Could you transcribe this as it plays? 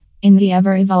In the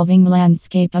ever evolving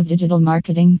landscape of digital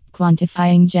marketing,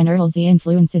 quantifying general's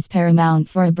influence is paramount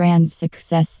for a brand's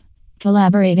success.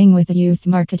 Collaborating with a youth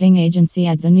marketing agency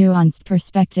adds a nuanced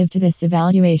perspective to this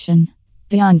evaluation.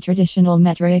 Beyond traditional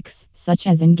metrics, such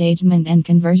as engagement and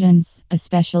conversions, a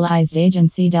specialized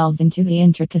agency delves into the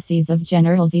intricacies of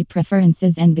general's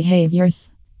preferences and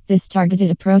behaviors. This targeted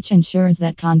approach ensures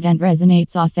that content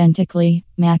resonates authentically,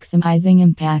 maximizing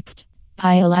impact.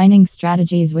 By aligning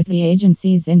strategies with the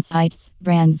agency's insights,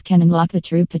 brands can unlock the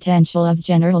true potential of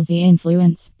general's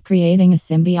influence, creating a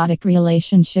symbiotic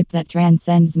relationship that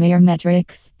transcends mere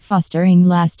metrics, fostering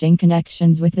lasting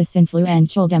connections with this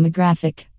influential demographic.